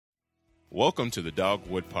Welcome to the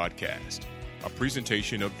Dogwood Podcast, a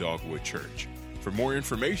presentation of Dogwood Church. For more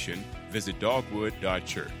information, visit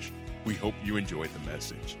dogwood.church. We hope you enjoyed the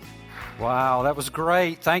message. Wow, that was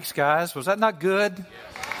great. Thanks, guys. Was that not good?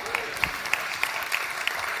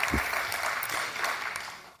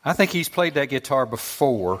 I think he's played that guitar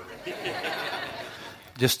before.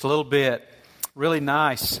 Just a little bit. Really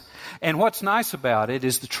nice. And what's nice about it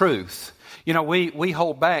is the truth. You know, we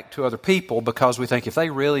hold back to other people because we think if they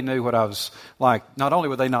really knew what I was like, not only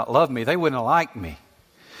would they not love me, they wouldn't have liked me.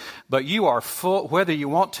 But you are full, whether you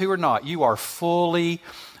want to or not, you are fully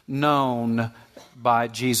known by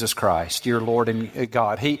Jesus Christ, your Lord and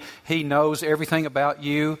God. He knows everything about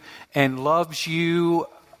you and loves you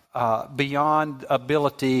beyond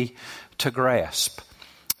ability to grasp.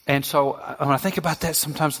 And so when I think about that,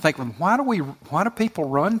 sometimes I think, why do people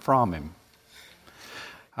run from Him?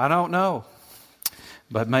 I don't know.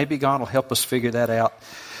 But maybe God will help us figure that out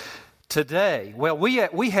today. Well, we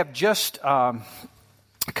have just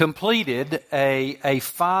completed a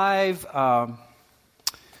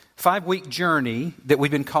 5-week journey that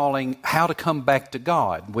we've been calling How to Come Back to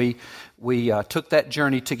God. We took that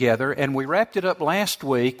journey together, and we wrapped it up last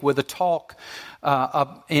week with a talk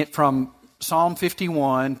from Psalm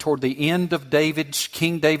 51 toward the end of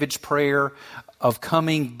King David's prayer of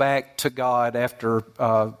coming back to God after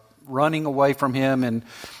running away from Him and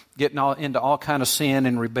getting into all kind of sin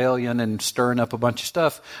and rebellion and stirring up a bunch of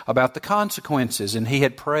stuff about the consequences. And he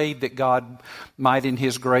had prayed that God might in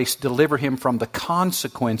His grace deliver him from the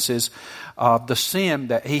consequences of the sin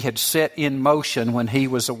that he had set in motion when he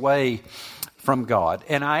was away from God.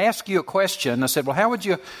 And I asked you a question. I said, well, how would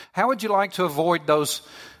you like to avoid those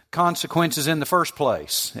consequences in the first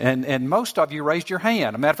place? And most of you raised your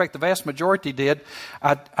hand. As a matter of fact, the vast majority did.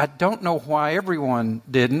 I don't know why everyone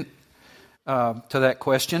didn't to that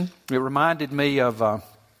question. It reminded me of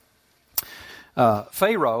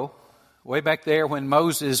Pharaoh way back there when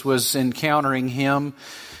Moses was encountering him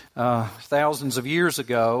thousands of years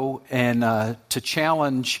ago, and to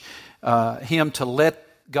challenge him to let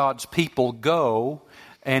God's people go,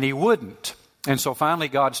 and he wouldn't. And so finally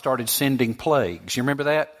God started sending plagues. You remember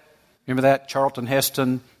that? Remember that? Charlton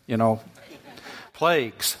Heston,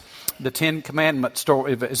 plagues. The 10 Commandments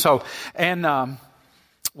story. So, and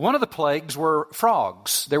one of the plagues were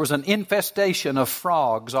frogs. There was an infestation of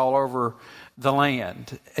frogs all over the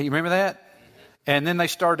land. You remember that? And then they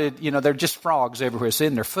started, they're just frogs everywhere. It's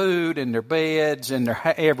in their food, in their beds, in their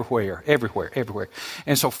everywhere.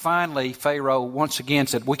 And so finally, Pharaoh once again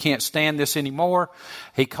said, we can't stand this anymore.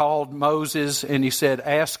 He called Moses and he said,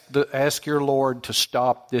 ask your Lord to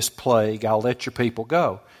stop this plague. I'll let your people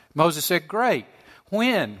go. Moses said, great.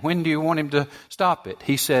 When? When do you want Him to stop it?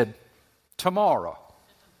 He said, tomorrow.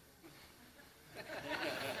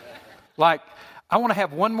 Like, I want to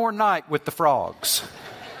have one more night with the frogs.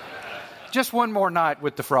 Just one more night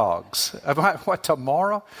with the frogs. What,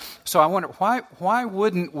 tomorrow? So I wonder, why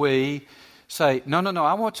wouldn't we say, no,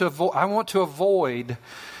 I want to avoid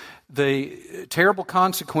the terrible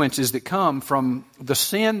consequences that come from the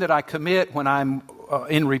sin that I commit when I'm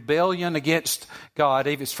in rebellion against God,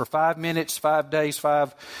 if it's for 5 minutes, 5 days,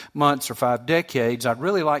 5 months, or 5 decades. I'd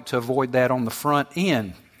really like to avoid that on the front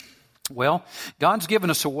end. Well, God's given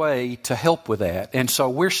us a way to help with that. And so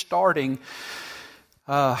we're starting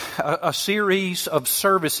a series of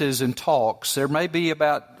services and talks. There may be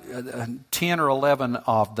about 10 or 11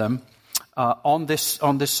 of them on this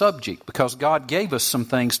subject, because God gave us some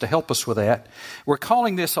things to help us with that. We're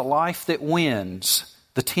calling this A Life That Wins,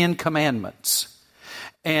 the 10 Commandments.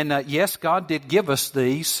 And yes, God did give us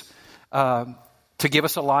these to give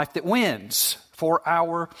us a life that wins for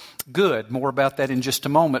our good. More about that in just a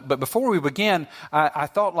moment. But before we begin, I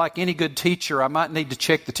thought, like any good teacher, I might need to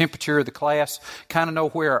check the temperature of the class, kind of know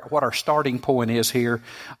what our starting point is here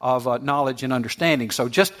of knowledge and understanding. So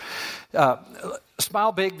just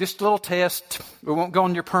smile big, just a little test. We won't go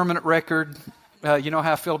on your permanent record. You know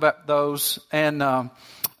how I feel about those. And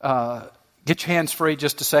get your hands free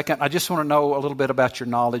just a second. I just want to know a little bit about your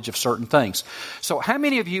knowledge of certain things. So how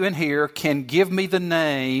many of you in here can give me the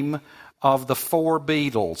name of the 4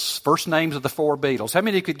 Beatles? First names of the 4 Beatles. How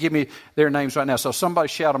many of you could give me their names right now? So somebody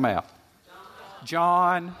shout them out.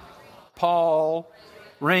 John, Paul,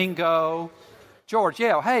 Ringo, George.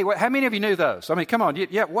 Yeah, hey, how many of you knew those? I mean, come on.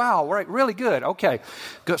 Yeah, wow, right, really good. Okay,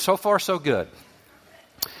 good. So far, so good.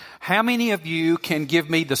 How many of you can give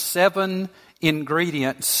me the 7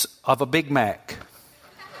 ingredients of a Big Mac?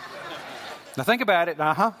 Now think about it.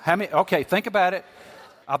 How many? Okay, think about it.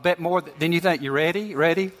 I bet more than you think. You ready?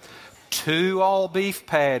 Ready? 2 all beef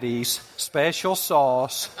patties, special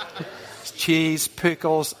sauce, cheese,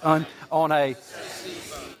 pickles on a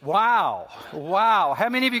Wow. How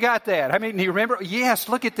many of you got that? How many do you remember? Yes,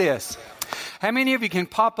 look at this. How many of you can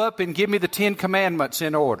pop up and give me the 10 Commandments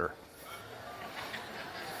in order?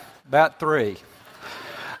 About 3.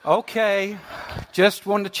 Okay. Just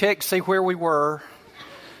wanted to check, see where we were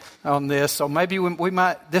on this. So maybe we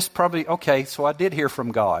might, okay, so I did hear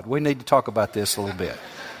from God. We need to talk about this a little bit.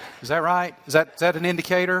 Is that right? Is that an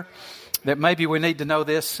indicator that maybe we need to know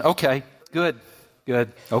this? Okay, good.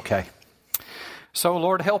 Okay. So,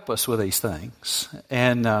 Lord, help us with these things.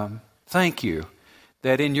 And thank you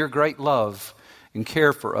that in your great love and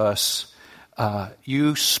care for us,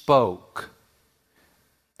 you spoke,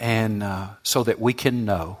 and so that we can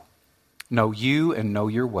know you and know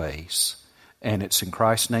your ways. And it's in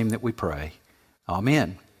Christ's name that we pray.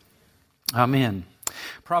 Amen. Amen.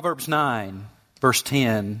 Proverbs 9, verse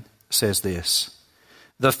 10 says this: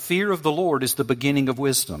 "The fear of the Lord is the beginning of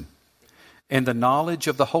wisdom, and the knowledge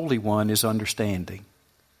of the Holy One is understanding."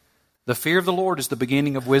 The fear of the Lord is the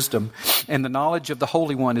beginning of wisdom, and the knowledge of the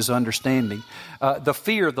Holy One is understanding. The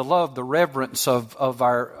fear, the love, the reverence of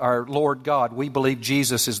our Lord God. We believe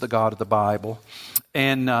Jesus is the God of the Bible,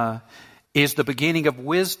 and is the beginning of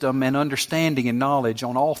wisdom and understanding and knowledge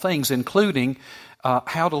on all things, including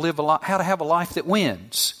how to have a life that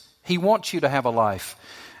wins. He wants you to have a life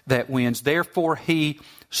that wins. Therefore, He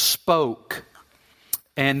spoke.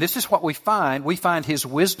 And this is what we find. We find His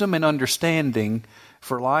wisdom and understanding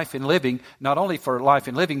for life and living, not only for life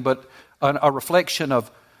and living, but a reflection of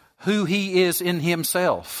who He is in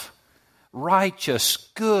Himself. Righteous,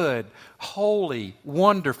 good, holy,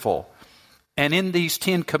 wonderful. And in these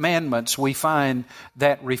 10 Commandments, we find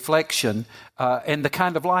that reflection and the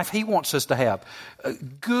kind of life He wants us to have.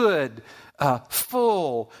 Good,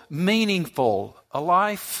 full, meaningful, a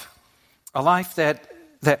life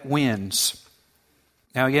that wins.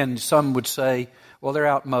 Now again, some would say, well, they're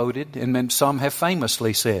outmoded, and then some have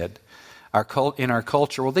famously said in our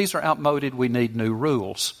culture, well, these are outmoded, we need new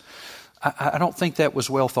rules. I don't think that was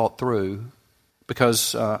well thought through,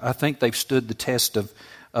 because I think they've stood the test of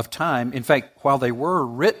time. In fact, while they were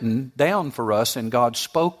written down for us and God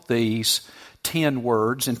spoke these 10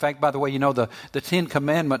 words, in fact, by the way, you know, the 10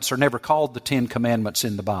 Commandments are never called the 10 Commandments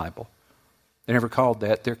in the Bible. They're never called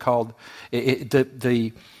that. They're called,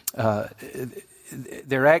 they are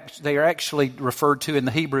actually referred to in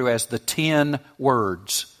the Hebrew as the 10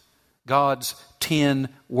 words. God's 10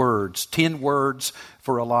 words. 10 words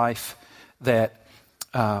for a life that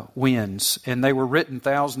wins. And they were written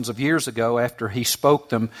thousands of years ago after He spoke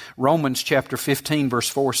them. Romans chapter 15 verse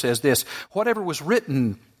 4 says this: "Whatever was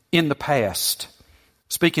written in the past,"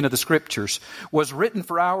 speaking of the Scriptures, "was written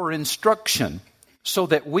for our instruction, so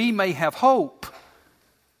that we may have hope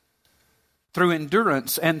through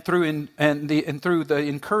endurance and through the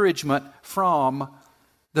encouragement from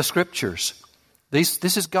the Scriptures."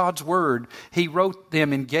 This is God's Word. He wrote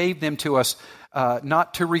them and gave them to us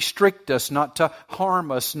not to restrict us, not to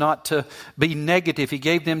harm us, not to be negative. He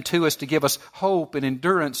gave them to us to give us hope and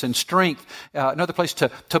endurance and strength. Another place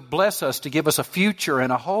to bless us, to give us a future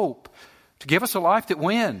and a hope, to give us a life that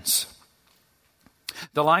wins,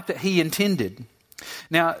 the life that He intended.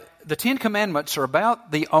 Now, the 10 Commandments are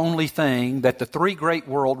about the only thing that the 3 great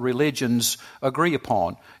world religions agree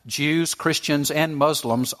upon. Jews, Christians, and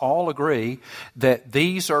Muslims all agree that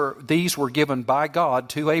these were given by God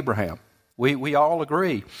to Abraham. We all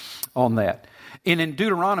agree on that. And in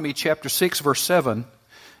Deuteronomy chapter 6, verse 7,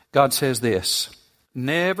 God says this: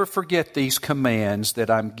 "Never forget these commands that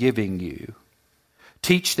I'm giving you.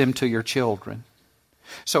 Teach them to your children."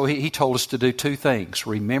 So He told us to do 2 things: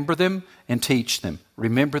 remember them and teach them.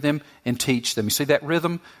 Remember them and teach them. You see that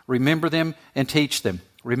rhythm? Remember them and teach them.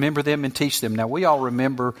 Remember them and teach them. Now, we all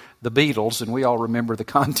remember the Beatles, and we all remember the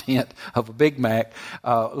content of a Big Mac.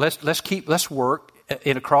 Let's work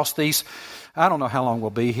in across these. I don't know how long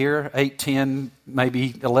we'll be here, 8, 10,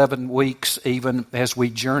 maybe 11 weeks even, as we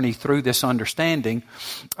journey through this understanding.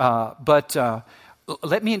 But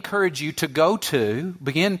let me encourage you to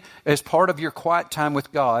begin as part of your quiet time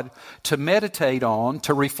with God, to meditate on,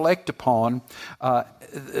 to reflect upon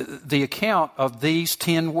the account of these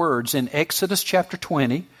 10 words in Exodus chapter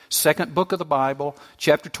 20, second book of the Bible,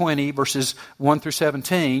 chapter 20, verses 1 through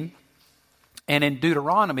 17, and in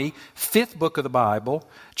Deuteronomy, fifth book of the Bible,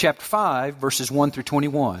 chapter 5, verses 1 through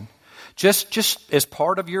 21. Just as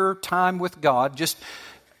part of your time with God, just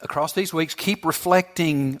across these weeks, keep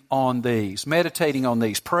reflecting on these, meditating on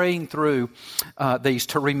these, praying through these,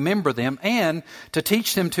 to remember them and to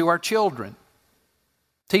teach them to our children.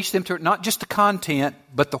 Teach them to not just the content,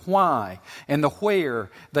 but the why and the where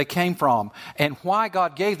they came from and why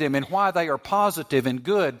God gave them and why they are positive and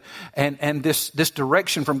good and this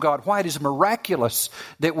direction from God. Why it is miraculous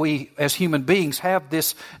that we as human beings have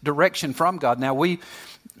this direction from God. Now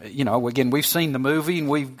again, we've seen the movie and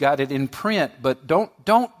we've got it in print, but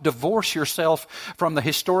don't divorce yourself from the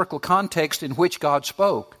historical context in which God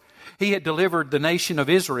spoke. He had delivered the nation of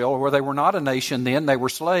Israel, where they were not a nation then. They were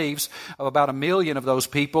slaves of about 1 million of those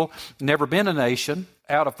people, never been a nation,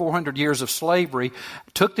 out of 400 years of slavery,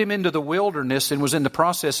 took them into the wilderness and was in the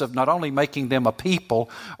process of not only making them a people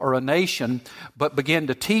or a nation, but began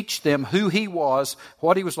to teach them who He was,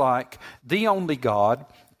 what He was like, the only God,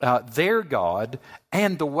 their God,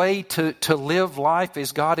 and the way to live life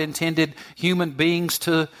as God intended human beings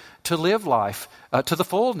to live life to the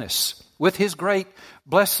fullness with His great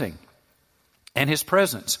blessing and His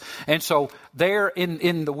presence. And so there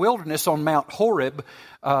in the wilderness on Mount Horeb,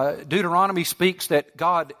 Deuteronomy speaks that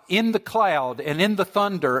God in the cloud and in the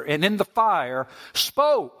thunder and in the fire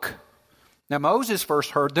spoke. Now Moses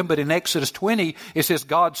first heard them, but in Exodus 20 it says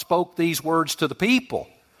God spoke these words to the people.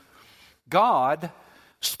 God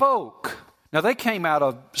spoke. Now they came out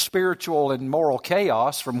of spiritual and moral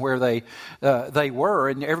chaos from where they were,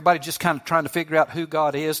 and everybody just kind of trying to figure out who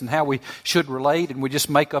God is and how we should relate, and we just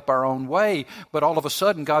make up our own way. But all of a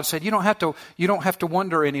sudden, God said, "You don't have to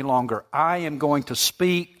wonder any longer. I am going to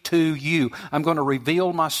speak to you. I'm going to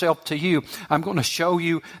reveal myself to you. I'm going to show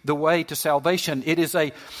you the way to salvation." It is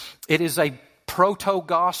a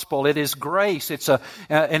proto-gospel. It is grace. It's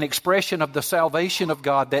an expression of the salvation of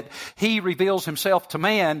God that He reveals Himself to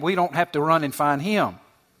man. We don't have to run and find Him.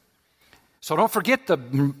 So don't forget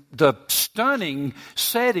the stunning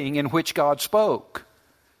setting in which God spoke.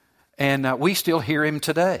 And we still hear Him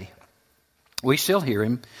today. We still hear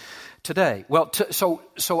Him today. Well,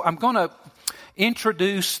 so I'm going to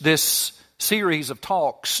introduce this series of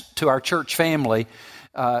talks to our church family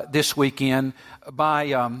this weekend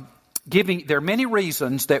by there are many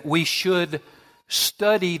reasons that we should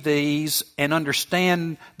study these and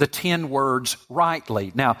understand the 10 words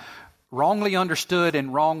rightly. Now, wrongly understood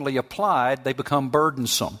and wrongly applied, they become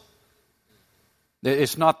burdensome.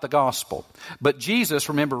 It's not the gospel. But Jesus,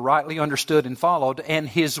 remember, rightly understood and followed, and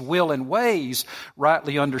His will and ways,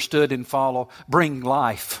 rightly understood and followed, bring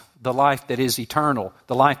life. The life that is eternal,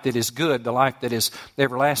 the life that is good, the life that is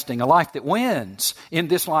everlasting, a life that wins in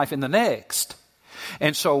this life and the next.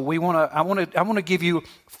 And so I want to give you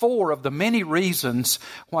 4 of the many reasons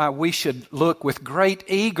why we should look with great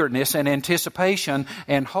eagerness and anticipation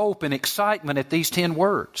and hope and excitement at these 10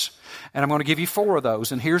 words. And I'm going to give you 4 of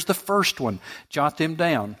those. And here's the first one. Jot them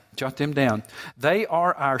down. Jot them down. They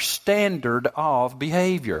are our standard of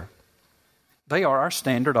behavior. They are our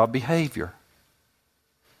standard of behavior.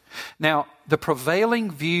 Now, the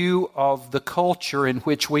prevailing view of the culture in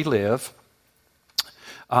which we live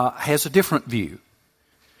has a different view.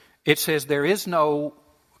 It says there is no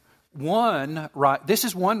one right. This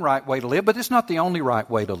is one right way to live, but it's not the only right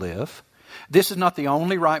way to live. This is not the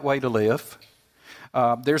only right way to live.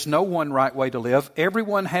 There's no one right way to live.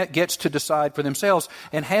 Everyone gets to decide for themselves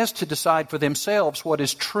and has to decide for themselves what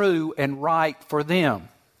is true and right for them.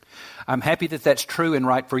 I'm happy that that's true and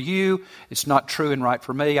right for you. It's not true and right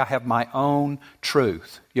for me. I have my own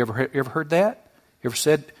truth. You ever heard that? You ever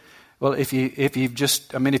said? Well, if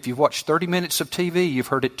you've watched 30 minutes of TV, you've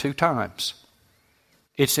heard it 2 times.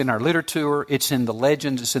 It's in our literature, it's in the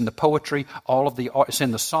legends, it's in the poetry, it's in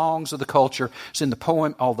the songs of the culture, it's in the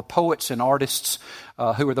poem. All the poets and artists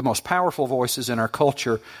who are the most powerful voices in our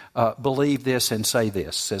culture believe this and say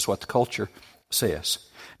this, says what the culture says.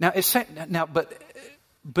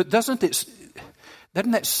 But doesn't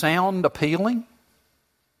that sound appealing?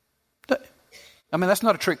 I mean, that's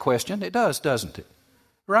not a trick question. It does, doesn't it?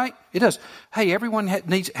 Right? It does. Hey, everyone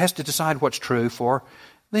has to decide what's true for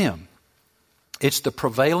them. It's the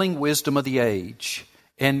prevailing wisdom of the age.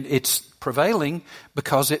 And it's prevailing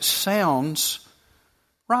because it sounds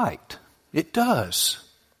right. It does.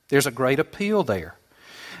 There's a great appeal there.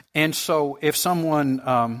 And so if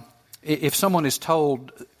someone is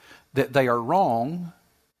told that they are wrong,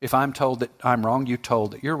 if I'm told that I'm wrong, you're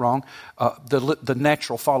told that you're wrong, the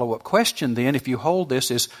natural follow-up question then, if you hold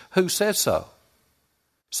this, is who says so?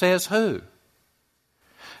 Says who?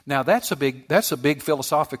 Now that's a big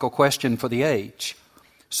philosophical question for the age.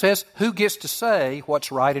 Says who gets to say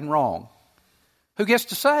what's right and wrong? Who gets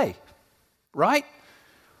to say? Right?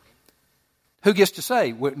 Who gets to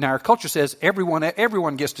say? Now our culture says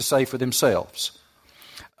everyone gets to say for themselves.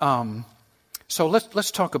 So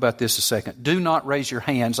let's talk about this a second. Do not raise your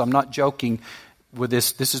hands. I'm not joking with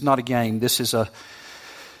this. This is not a game. This is a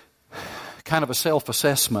kind of a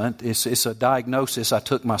self-assessment. It's a diagnosis I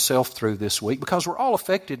took myself through this week, because we're all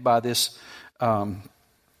affected by this pattern.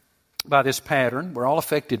 We're all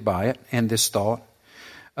affected by it and this thought.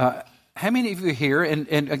 How many of you here, and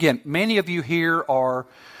again, many of you here are,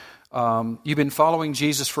 you've been following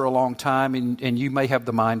Jesus for a long time, and you may have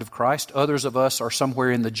the mind of Christ. Others of us are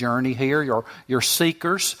somewhere in the journey here. You're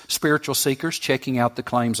seekers, spiritual seekers, checking out the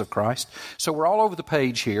claims of Christ. So we're all over the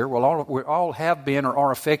page here. We all have been or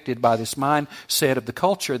are affected by this mindset of the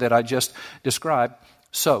culture that I just described.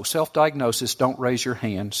 So, self-diagnosis, don't raise your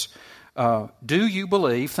hands. Do you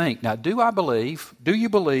believe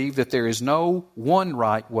that there is no one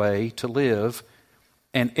right way to live,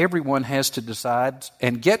 and everyone has to decide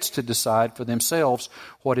and gets to decide for themselves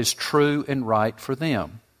what is true and right for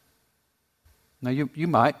them? Now, you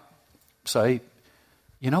might say,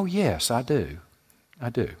 yes, I do. I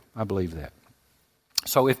believe that.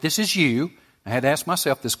 So if this is you, I had to ask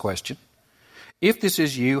myself this question. If this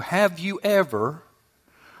is you, have you ever,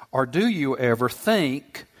 or do you ever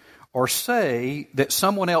think or say that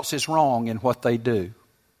someone else is wrong in what they do?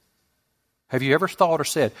 Have you ever thought or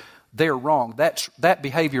said, they're wrong, that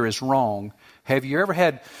behavior is wrong? Have you ever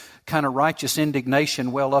had kind of righteous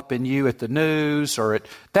indignation well up in you at the news or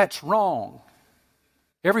that's wrong?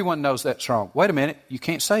 Everyone knows that's wrong. Wait a minute, you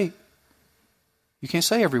can't say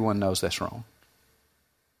everyone knows that's wrong.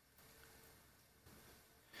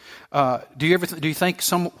 Do you think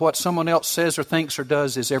what someone else says or thinks or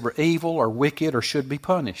does is ever evil or wicked or should be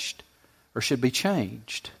punished or should be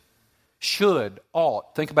changed? Should,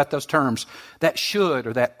 ought. Think about those terms. That should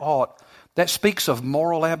or that ought, that speaks of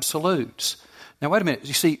moral absolutes. Now wait a minute.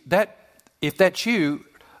 You see, that if that's you,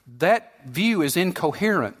 that view is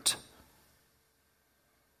incoherent.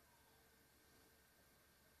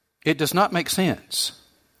 It does not make sense.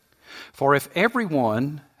 For if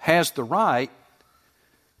everyone has the right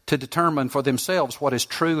to determine for themselves what is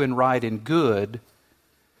true and right and good,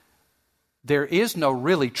 there is no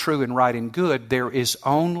really true and right and good. There is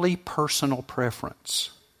only personal preference.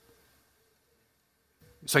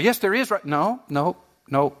 So yes, there is right. No,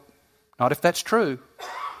 not if that's true.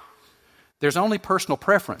 There's only personal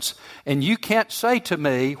preference. And you can't say to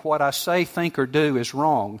me what I say, think, or do is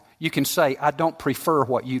wrong. You can say, I don't prefer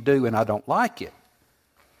what you do and I don't like it.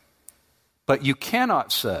 But you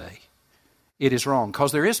cannot say it is wrong,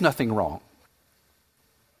 because there is nothing wrong.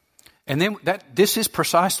 And then this is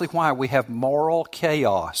precisely why we have moral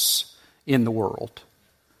chaos in the world.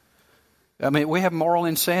 I mean, we have moral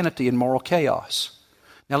insanity and moral chaos.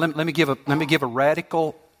 Now, let me give a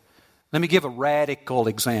radical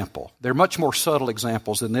example. There are much more subtle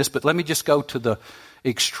examples than this, but let me just go to the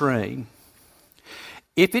extreme.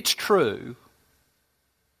 If it's true,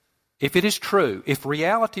 if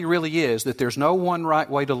reality really is that there's no one right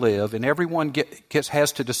way to live and everyone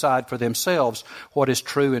has to decide for themselves what is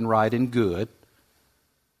true and right and good,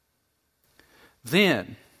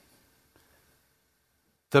 then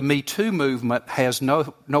the Me Too movement has no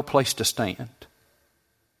place to stand.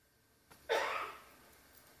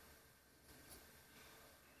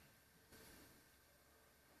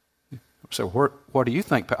 So what do you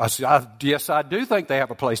think? Yes, I do think they have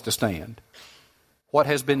a place to stand. What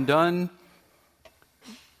has been done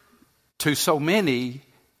to so many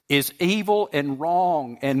is evil and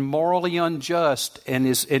wrong and morally unjust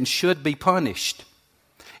and should be punished.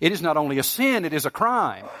 It is not only a sin, it is a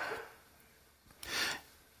crime.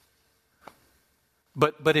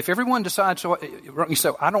 But if everyone decides, so you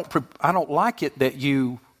say, I don't like it that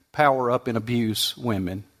you power up and abuse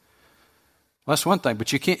women. Well, that's one thing,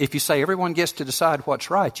 but you can't. If you say everyone gets to decide what's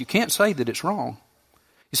right, you can't say that it's wrong.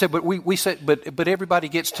 You say, but we said, but everybody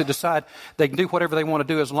gets to decide. They can do whatever they want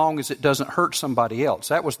to do as long as it doesn't hurt somebody else.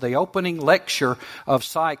 That was the opening lecture of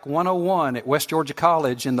Psych 101 at West Georgia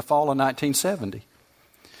College in the fall of 1970.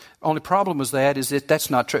 Only problem with that is that that's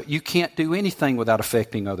not true. You can't do anything without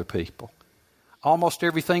affecting other people. Almost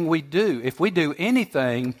everything we do, if we do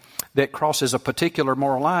anything that crosses a particular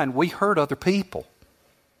moral line, we hurt other people.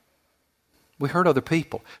 We hurt other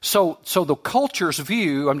people. So the culture's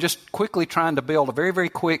view, I'm just quickly trying to build a very, very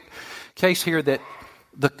quick case here that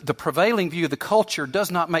the prevailing view of the culture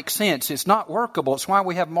does not make sense. It's not workable. It's why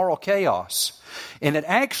we have moral chaos. And it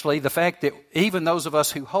actually, the fact that even those of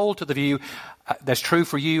us who hold to the view, that's true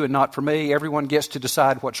for you and not for me, everyone gets to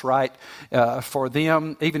decide what's right for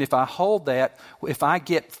them. Even if I hold that, if I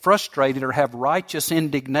get frustrated or have righteous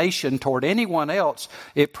indignation toward anyone else,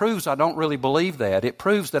 it proves I don't really believe that. It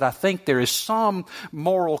proves that I think there is some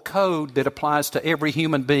moral code that applies to every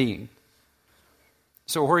human being.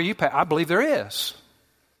 So where are you? I believe there is.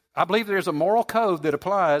 I believe there's a moral code that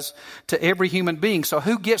applies to every human being. So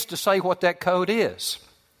who gets to say what that code is?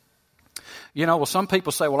 Well, some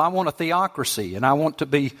people say, well, I want a theocracy, and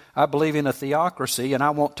I believe in a theocracy, and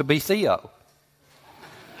I want to be Theo.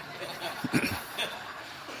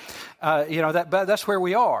 That's where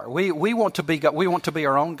we are. We want to be God, we want to be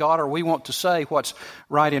our own God, or we want to say what's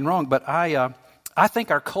right and wrong. But I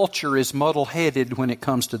think our culture is muddle-headed when it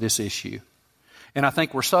comes to this issue. And I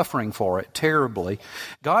think we're suffering for it terribly.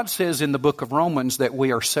 God says in the book of Romans that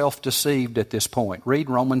we are self-deceived at this point. Read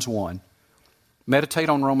Romans 1. Meditate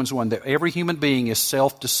on Romans 1, that every human being is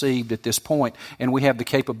self-deceived at this point, and we have the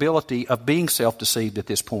capability of being self-deceived at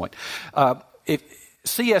this point.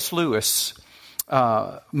 C.S. Lewis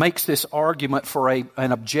makes this argument for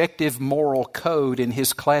an objective moral code in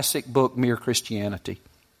his classic book, Mere Christianity.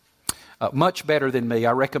 Much better than me.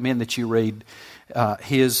 I recommend that you read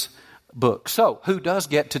his book. So, who does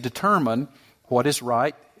get to determine what is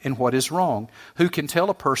right and what is wrong? Who can tell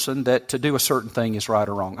a person that to do a certain thing is right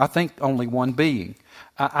or wrong? I think only one being.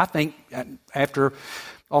 I think after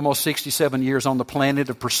almost 67 years on the planet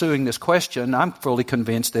of pursuing this question, I'm fully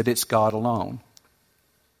convinced that it's God alone.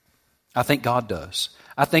 I think God does.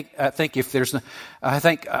 I think if there's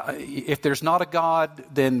not a God,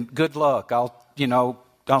 then good luck.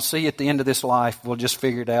 I'll see you at the end of this life. We'll just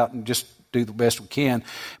figure it out and just do the best we can.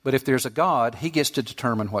 But if there's a God, He gets to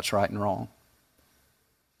determine what's right and wrong.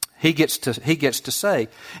 He gets to say.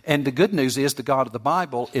 And the good news is the God of the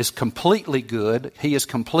Bible is completely good. He is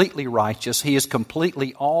completely righteous. He is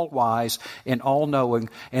completely all-wise and all-knowing.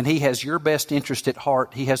 And He has your best interest at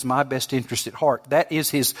heart. He has my best interest at heart. That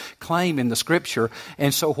is His claim in the Scripture.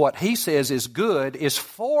 And so what He says is good is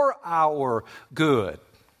for our good.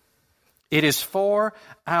 It is for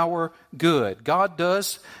our good. God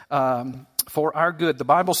does for our good. The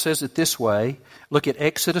Bible says it this way. Look at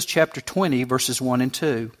Exodus chapter 20, verses 1 and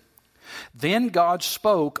 2. Then God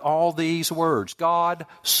spoke all these words. God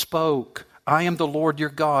spoke. I am the Lord your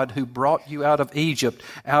God who brought you out of Egypt,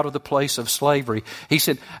 out of the place of slavery. He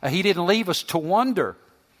said, He didn't leave us to wonder.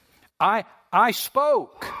 I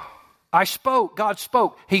spoke. I spoke. God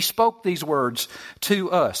spoke. He spoke these words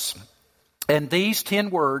to us. And these 10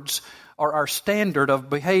 words are our standard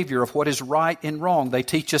of behavior, of what is right and wrong. They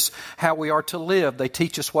teach us how we are to live. They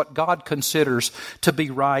teach us what God considers to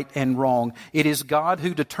be right and wrong. It is God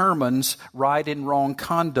who determines right and wrong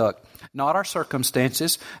conduct, not our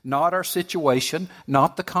circumstances, not our situation,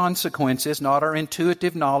 not the consequences, not our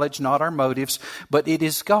intuitive knowledge, not our motives, but it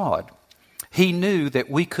is God. He knew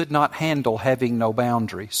that we could not handle having no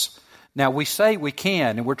boundaries. Now, we say we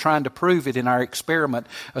can, and we're trying to prove it in our experiment,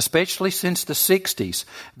 especially since the 60s,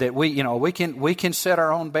 that we can set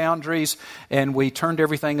our own boundaries, and we turned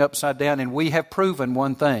everything upside down, and we have proven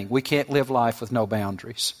one thing. We can't live life with no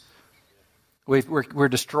boundaries. We're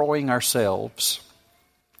destroying ourselves.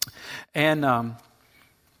 And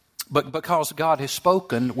but because God has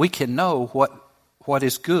spoken, we can know what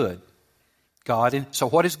is good. So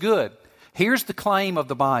what is good? Here's the claim of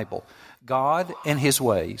the Bible. God and His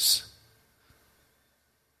ways.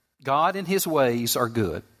 God and His ways are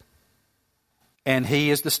good. And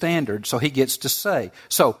He is the standard, so He gets to say.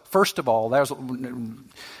 So, first of all, there's a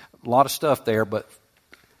lot of stuff there, but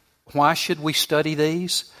why should we study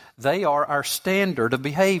these? They are our standard of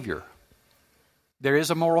behavior. There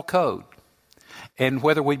is a moral code. And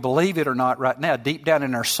whether we believe it or not right now, deep down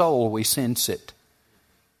in our soul, we sense it.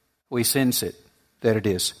 We sense it, that it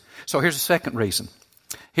is. So here's the second reason.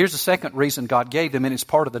 Here's the second reason God gave them, and it's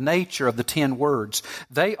part of the nature of the 10 words.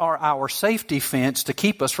 They are our safety fence to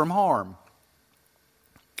keep us from harm.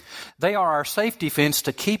 They are our safety fence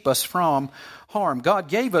to keep us from harm. God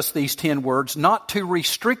gave us these 10 words not to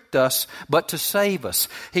restrict us, but to save us.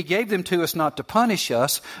 He gave them to us not to punish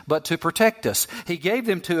us, but to protect us. He gave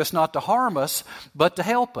them to us not to harm us, but to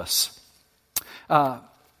help us. Back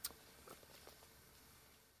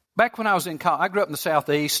when I was in college, I grew up in the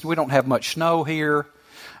Southeast. We don't have much snow here.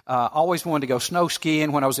 Always wanted to go snow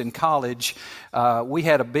skiing when I was in college. We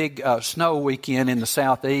had a big snow weekend in the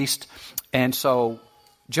Southeast, and so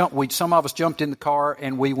some of us jumped in the car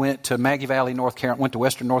and we went to Maggie Valley, North Carolina, went to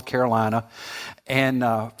Western North Carolina, and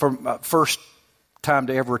for first time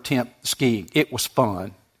to ever attempt skiing. It was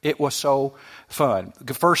fun. It was so fun.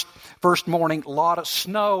 The first morning, a lot of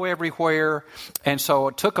snow everywhere, and so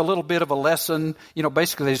it took a little bit of a lesson.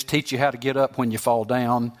 Basically they just teach you how to get up when you fall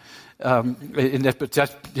down.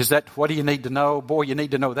 Is that what do you need to know? Boy, you need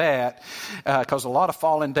to know that, because a lot of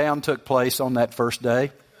falling down took place on that first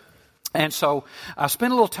day. And so I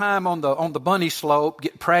spent a little time on the bunny slope,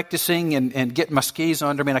 practicing and getting my skis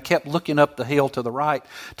under me. And I kept looking up the hill to the right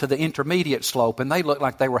to the intermediate slope, and they looked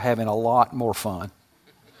like they were having a lot more fun.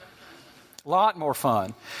 A lot more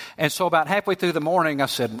fun. And so about halfway through the morning, I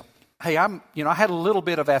said, hey, I had a little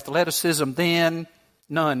bit of athleticism then,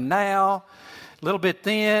 none now, a little bit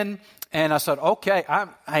then. And I said, okay,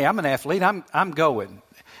 I'm an athlete. I'm going.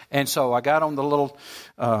 And so I got on the little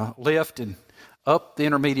lift and up the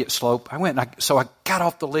intermediate slope. I got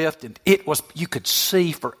off the lift, and you could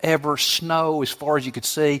see forever, snow as far as you could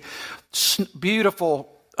see. Beautiful,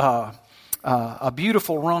 a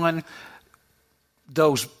beautiful run.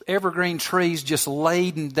 Those evergreen trees just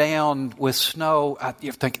laden down with snow.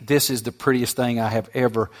 You think this is the prettiest thing I have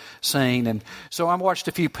ever seen. And so I watched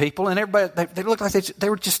a few people, and everybody, they looked like they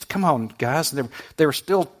were just, come on, guys. They were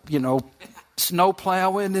still, snow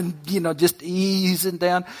plowing and, just easing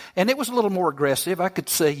down. And it was a little more aggressive. I could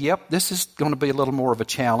say, yep, this is going to be a little more of a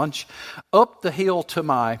challenge. Up the hill to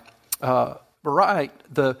my right,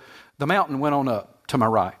 the mountain went on up to my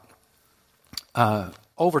right.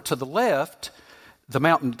 Over to the left, the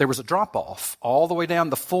mountain, there was a drop-off all the way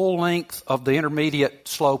down the full length of the intermediate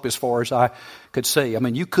slope as far as I could see. I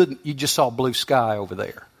mean, you just saw blue sky over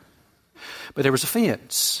there. But there was a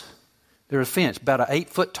fence. There was a fence, about an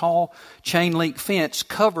 8-foot tall chain link fence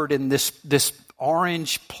covered in this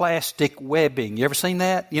orange plastic webbing. You ever seen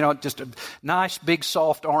that? Just a nice, big,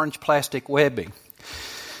 soft orange plastic webbing.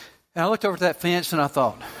 And I looked over at that fence and I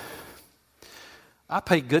thought, I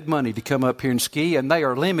paid good money to come up here and ski, and they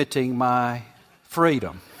are limiting my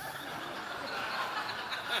freedom.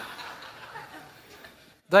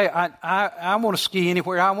 I want to ski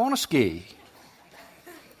anywhere I want to ski.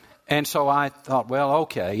 And so I thought, well,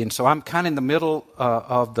 okay. And so I'm kind of in the middle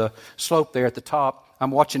of the slope there at the top.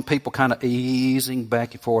 I'm watching people kind of easing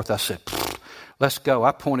back and forth. I said, let's go.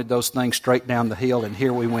 I pointed those things straight down the hill, and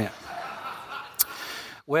here we went.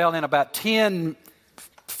 Well, in about 10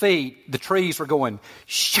 feet, the trees were going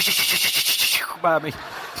by me.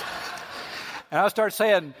 And I started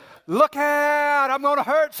saying, look out, I'm going to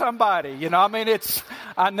hurt somebody.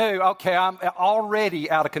 I knew, okay, I'm already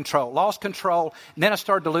out of control, lost control. And then I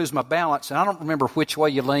started to lose my balance. And I don't remember which way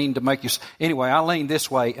you leaned to make you. Anyway, I leaned this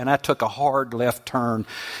way, and I took a hard left turn,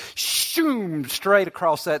 shoom, straight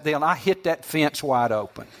across that deal. And I hit that fence wide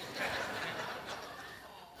open.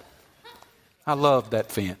 I loved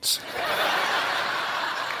that fence.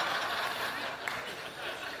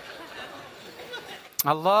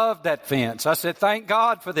 I loved that fence. I said, thank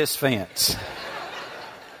God for this fence.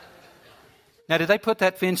 Now, did they put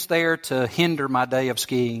that fence there to hinder my day of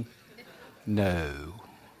skiing? No.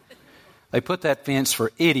 They put that fence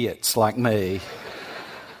for idiots like me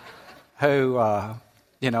who,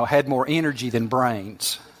 had more energy than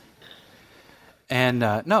brains. And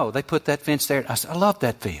no, they put that fence there. I said, I love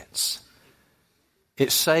that fence.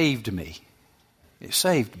 It saved me. It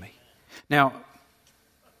saved me. Now,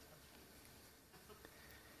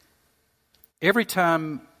 every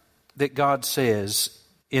time that God says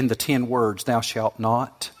in the 10 words, thou shalt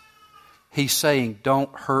not, He's saying,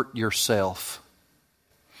 don't hurt yourself.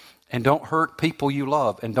 And don't hurt people you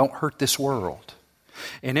love. And don't hurt this world.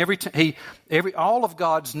 And all of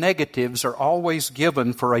God's negatives are always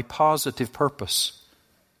given for a positive purpose.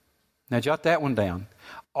 Now jot that one down.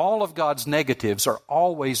 All of God's negatives are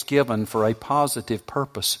always given for a positive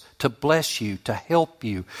purpose. To bless you, to help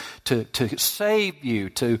you, to save you,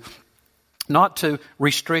 not to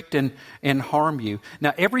restrict and harm you.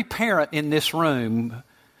 Now, every parent in this room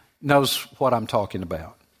knows what I'm talking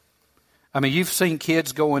about. I mean, you've seen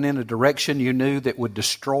kids going in a direction you knew that would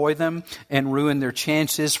destroy them and ruin their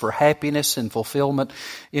chances for happiness and fulfillment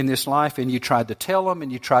in this life. And you tried to tell them, and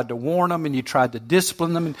you tried to warn them, and you tried to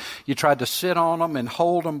discipline them, and you tried to sit on them and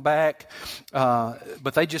hold them back.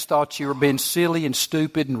 But they just thought you were being silly and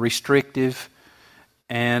stupid and restrictive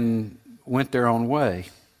and went their own way.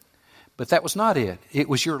 But that was not it. It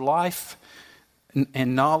was your life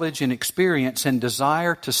and knowledge and experience and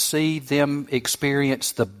desire to see them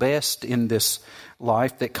experience the best in this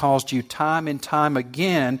life that caused you time and time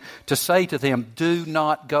again to say to them, do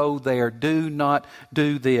not go there, do not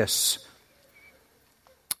do this.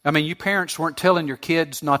 I mean, you parents weren't telling your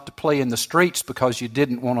kids not to play in the streets because you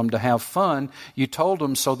didn't want them to have fun. You told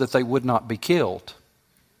them so that they would not be killed.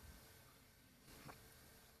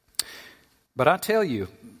 But I tell you,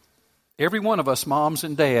 every one of us moms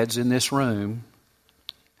and dads in this room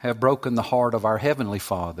have broken the heart of our Heavenly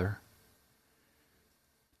Father.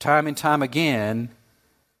 Time and time again,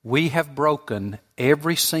 we have broken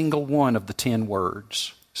every single one of the 10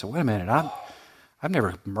 words. So wait a minute, I've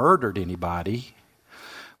never murdered anybody.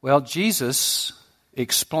 Well, Jesus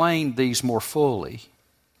explained these more fully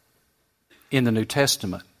in the New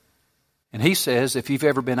Testament. And He says, if you've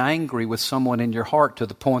ever been angry with someone in your heart to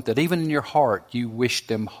the point that even in your heart you wish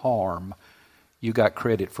them harm, you got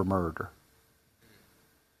credit for murder.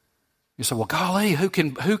 You say, well, golly, who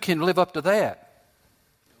can live up to that?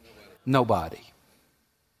 Nobody.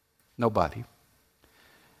 Nobody.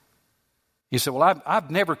 You say, well,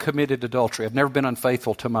 I've never committed adultery. I've never been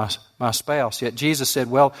unfaithful to my spouse. Yet Jesus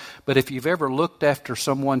said, well, but if you've ever looked after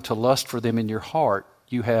someone to lust for them in your heart,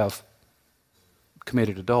 you have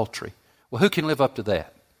committed adultery. Well, who can live up to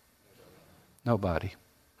that? Nobody.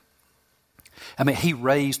 I mean, he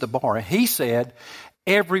raised the bar. He said,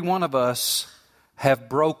 every one of us have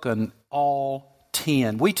broken all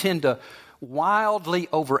 10. We tend to wildly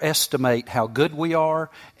overestimate how good we are,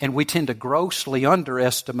 and we tend to grossly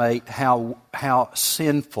underestimate how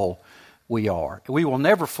sinful we are. We will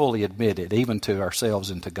never fully admit it, even to ourselves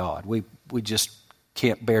and to God. We just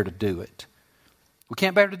can't bear to do it. We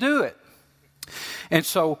can't bear to do it. And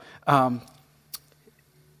so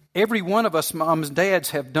every one of us, moms and dads,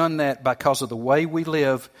 have done that because of the way we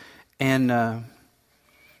live. And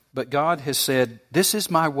but God has said, this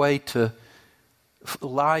is my way to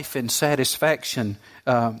life and satisfaction.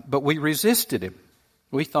 But we resisted Him.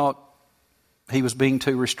 We thought He was being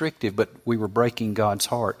too restrictive, but we were breaking God's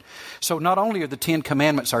heart. So not only are the 10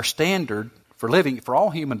 Commandments our standard for living for all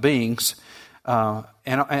human beings, and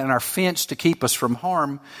our fence to keep us from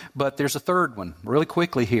harm, but there's a third one. Really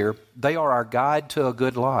quickly here, they are our guide to a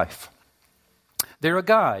good life. They're a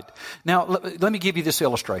guide. Now, let me give you this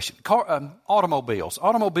illustration. Automobiles.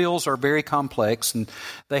 Automobiles are very complex, and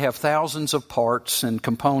they have thousands of parts and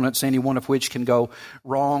components, any one of which can go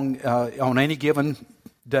wrong on any given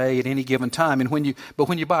day at any given time. And when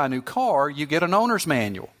you buy a new car, you get an owner's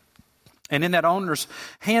manual. And in that owner's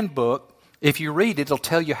handbook, if you read it, it'll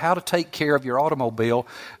tell you how to take care of your automobile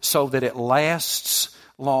so that it lasts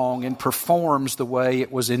long and performs the way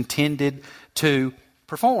it was intended to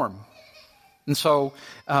perform. And so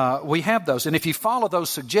we have those. And if you follow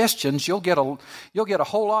those suggestions, you'll get a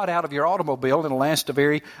whole lot out of your automobile, and it'll last a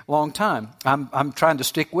very long time. I'm trying to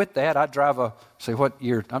stick with that. I drive a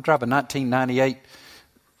 1998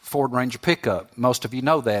 Ford Ranger pickup. Most of you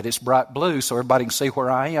know that. It's bright blue, so everybody can see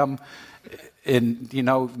where I am. And,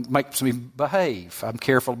 makes me behave. I'm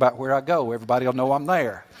careful about where I go. Everybody will know I'm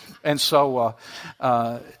there. And but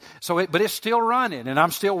it's still running, and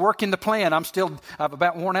I'm still working the plan. I've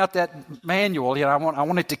about worn out that manual. I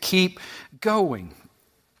want it to keep going.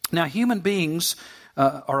 Now, human beings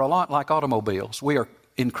are a lot like automobiles. We are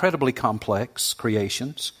incredibly complex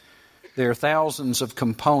creations. There are thousands of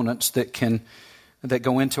components that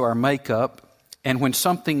go into our makeup, and when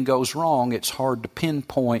something goes wrong, it's hard to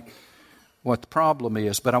pinpoint what the problem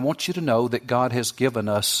is. But I want you to know that God has given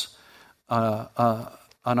us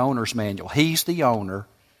an owner's manual. He's the owner,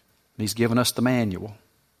 and He's given us the manual.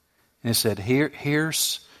 And He said,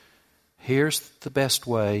 here's the best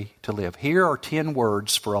way to live. Here are 10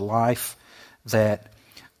 words for a life that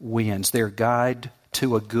wins. They're guide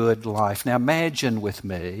to a good life. Now imagine with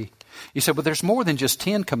me, you said, well, there's more than just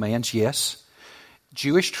 10 commands. Yes.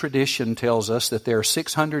 Jewish tradition tells us that there are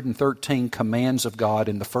 613 commands of God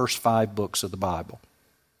in the first 5 books of the Bible.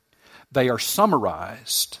 They are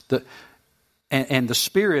summarized, and the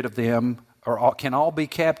spirit of them can all be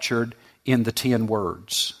captured in the 10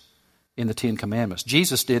 words, in the 10 commandments.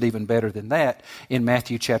 Jesus did even better than that. In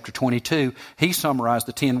Matthew chapter 22, He summarized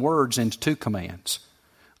the 10 words into 2 commands.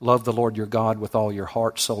 Love the Lord your God with all your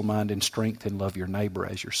heart, soul, mind, and strength, and love your neighbor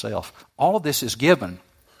as yourself. All of this is given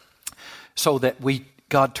so that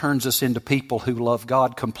God turns us into people who love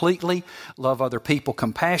God completely, love other people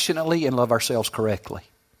compassionately, and love ourselves correctly.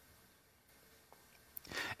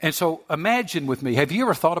 And so imagine with me, have you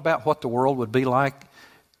ever thought about what the world would be like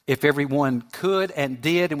if everyone could and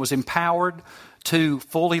did and was empowered to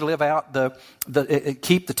fully live out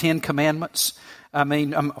keep the 10 Commandments? I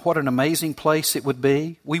mean, what an amazing place it would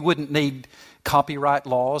be. We wouldn't need copyright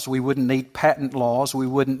laws. We wouldn't need patent laws. We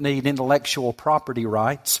wouldn't need intellectual property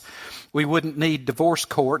rights. We wouldn't need divorce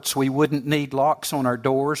courts. We wouldn't need locks on our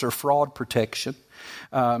doors or fraud protection.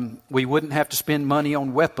 We wouldn't have to spend money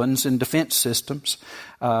on weapons and defense systems.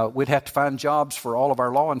 We'd have to find jobs for all of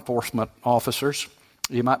our law enforcement officers.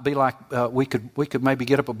 You might be like, we could maybe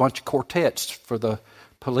get up a bunch of quartets for the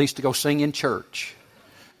police to go sing in church.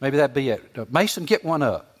 Maybe that'd be it. Mason, get one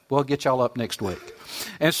up. We'll get y'all up next week.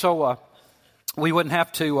 And so we wouldn't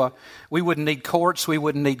have to. We wouldn't need courts. We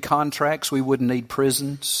wouldn't need contracts. We wouldn't need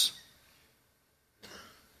prisons.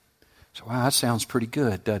 So wow, that sounds pretty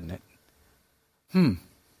good, doesn't it?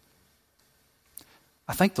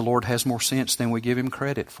 I think the Lord has more sense than we give Him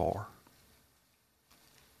credit for.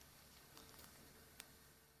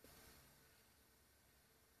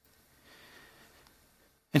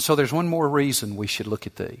 And so there's one more reason we should look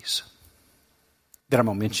at these. that I'm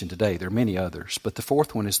going to mention today. There are many others, but the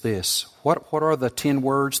fourth one is this. What are the 10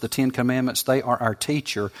 words, the 10 commandments? They are our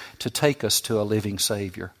teacher to take us to a living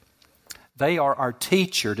Savior. They are our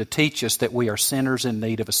teacher to teach us that we are sinners in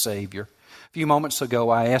need of a Savior. A few moments ago,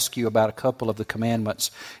 I asked you about a couple of the commandments.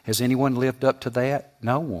 Has anyone lived up to that?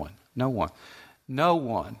 No one. No one. No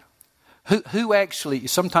one. Who actually,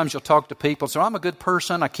 sometimes you'll talk to people, so I'm a good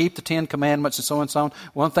person, I keep the 10 commandments and so on and so on.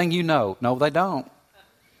 One thing you know, no, they don't.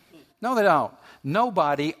 No, they don't.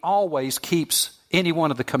 Nobody always keeps any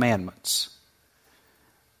one of the commandments.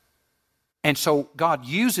 And so God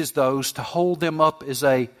uses those to hold them up as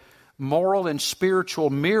a moral and spiritual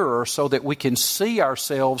mirror so that we can see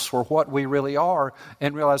ourselves for what we really are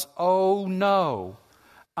and realize, oh no,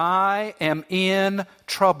 I am in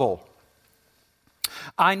trouble.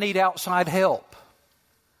 I need outside help.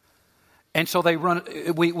 And so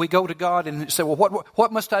we go to God and say, well,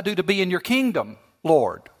 what must I do to be in your kingdom,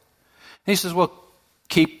 Lord? And He says, well,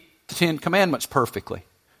 keep the 10 commandments perfectly.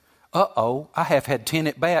 Uh-oh, I have had 10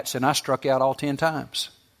 at-bats and I struck out all 10 times.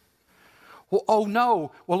 Well, oh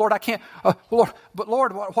no, well, Lord, I can't. Lord,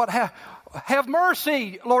 have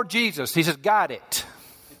mercy, Lord Jesus. He says, got it.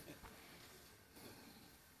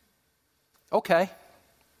 Okay,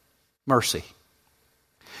 mercy.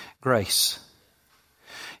 Grace.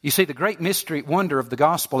 You see, the great mystery, wonder of the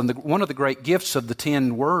gospel, and one of the great gifts of the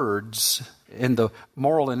 10 words in the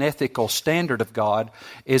moral and ethical standard of God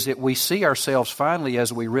is that we see ourselves finally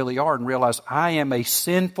as we really are and realize, I am a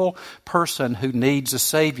sinful person who needs a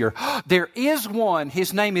Savior. There is one.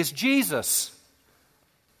 His name is Jesus.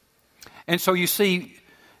 And so you see,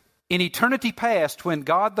 in eternity past, when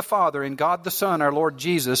God the Father and God the Son, our Lord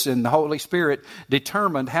Jesus, and the Holy Spirit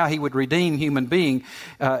determined how He would redeem human being,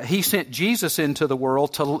 He sent Jesus into the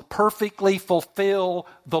world to perfectly fulfill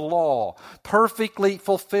the law, perfectly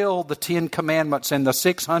fulfill the 10 commandments and the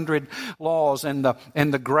 600 laws and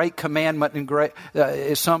the great commandment and great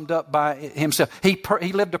is summed up by Himself. He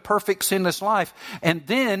lived a perfect sinless life, and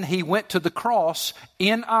then He went to the cross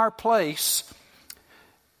in our place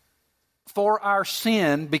for our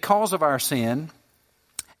sin, because of our sin.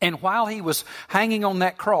 And while He was hanging on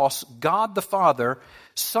that cross, God the Father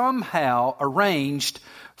somehow arranged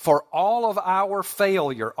for all of our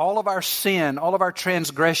failure, all of our sin, all of our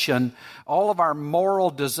transgression, all of our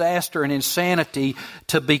moral disaster and insanity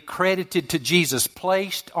to be credited to Jesus,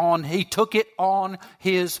 He took it on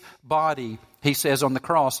His body, He says, on the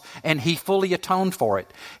cross, and He fully atoned for it.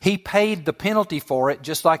 He paid the penalty for it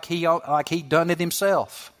just like He'd done it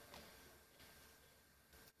Himself.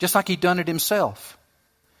 Just like He'd done it Himself.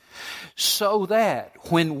 So that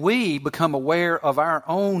when we become aware of our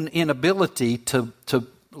own inability to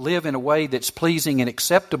live in a way that's pleasing and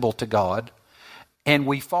acceptable to God, and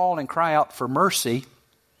we fall and cry out for mercy,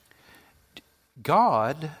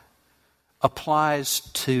 God applies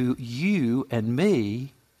to you and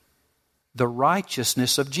me the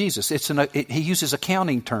righteousness of Jesus. He uses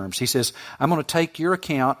accounting terms. He says, I'm going to take your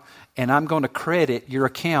account and I'm going to credit your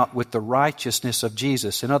account with the righteousness of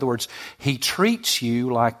Jesus. In other words, He treats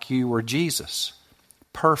you like you were Jesus.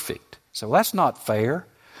 Perfect. So that's not fair.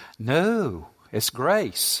 No, it's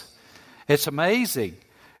grace. It's amazing.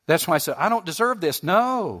 That's why I said, I don't deserve this.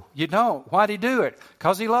 No, you don't. Why'd He do it?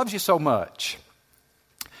 Because He loves you so much.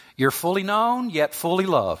 You're fully known, yet fully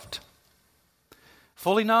loved.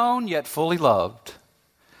 Fully known, yet fully loved.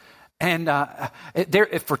 And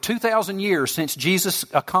for 2,000 years since Jesus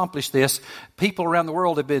accomplished this, people around the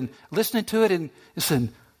world have been listening to it and saying,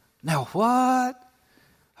 now what?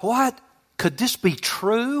 What? Could this be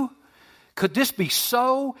true? Could this be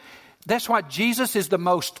so? That's why Jesus is the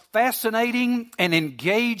most fascinating and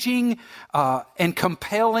engaging and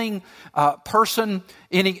compelling person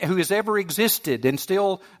who has ever existed and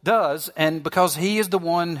still does. And because He is the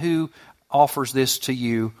one who offers this to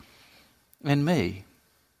you and me.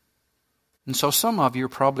 And so some of you are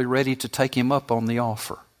probably ready to take Him up on the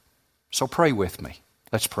offer. So pray with me.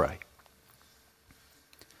 Let's pray.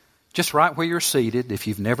 Just right where you're seated, if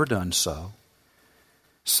you've never done so,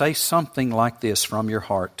 say something like this from your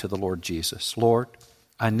heart to the Lord Jesus. Lord,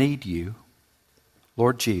 I need You.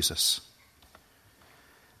 Lord Jesus,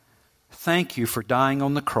 thank You for dying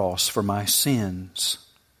on the cross for my sins.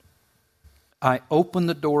 I open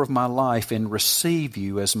the door of my life and receive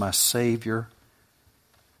You as my Savior.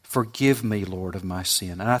 Forgive me, Lord, of my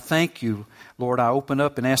sin. And I thank You, Lord, I open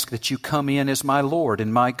up and ask that You come in as my Lord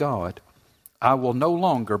and my God. I will no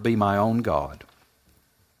longer be my own God.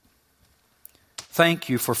 Thank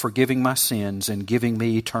You for forgiving my sins and giving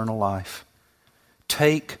me eternal life.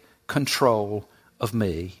 Take control of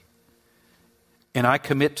me. And I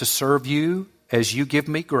commit to serve You as You give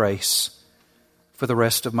me grace for the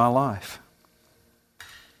rest of my life.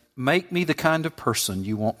 make me the kind of person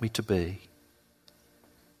you want me to be.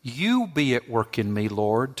 You be at work in me,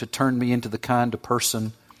 Lord, to turn me into the kind of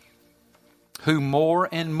person who more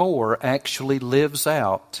and more actually lives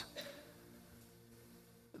out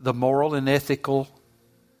the moral and ethical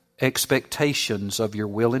expectations of your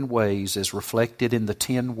will and ways as reflected in the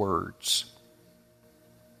 10 words.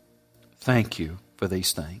 Thank you for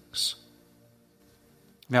these things.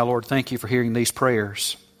 Now, Lord, thank you for hearing these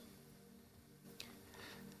prayers.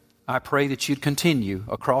 I pray that you'd continue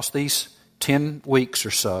across these 10 weeks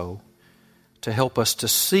or so to help us to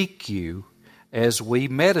seek you as we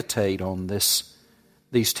meditate on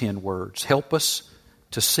these 10 words. Help us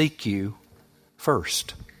to seek you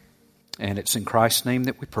first. And it's in Christ's name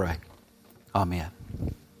that we pray. Amen.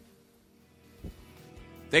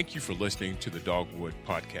 Thank you for listening to the Dogwood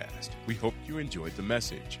Podcast. We hope you enjoyed the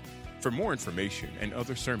message. For more information and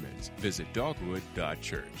other sermons, visit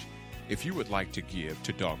dogwood.church. If you would like to give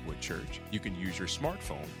to Dogwood Church, you can use your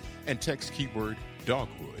smartphone and text keyword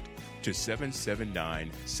Dogwood to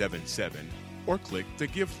 77977 or click the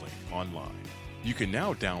Give link online. You can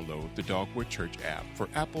now download the Dogwood Church app for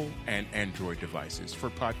Apple and Android devices for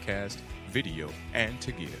podcast, video, and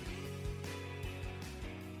to give.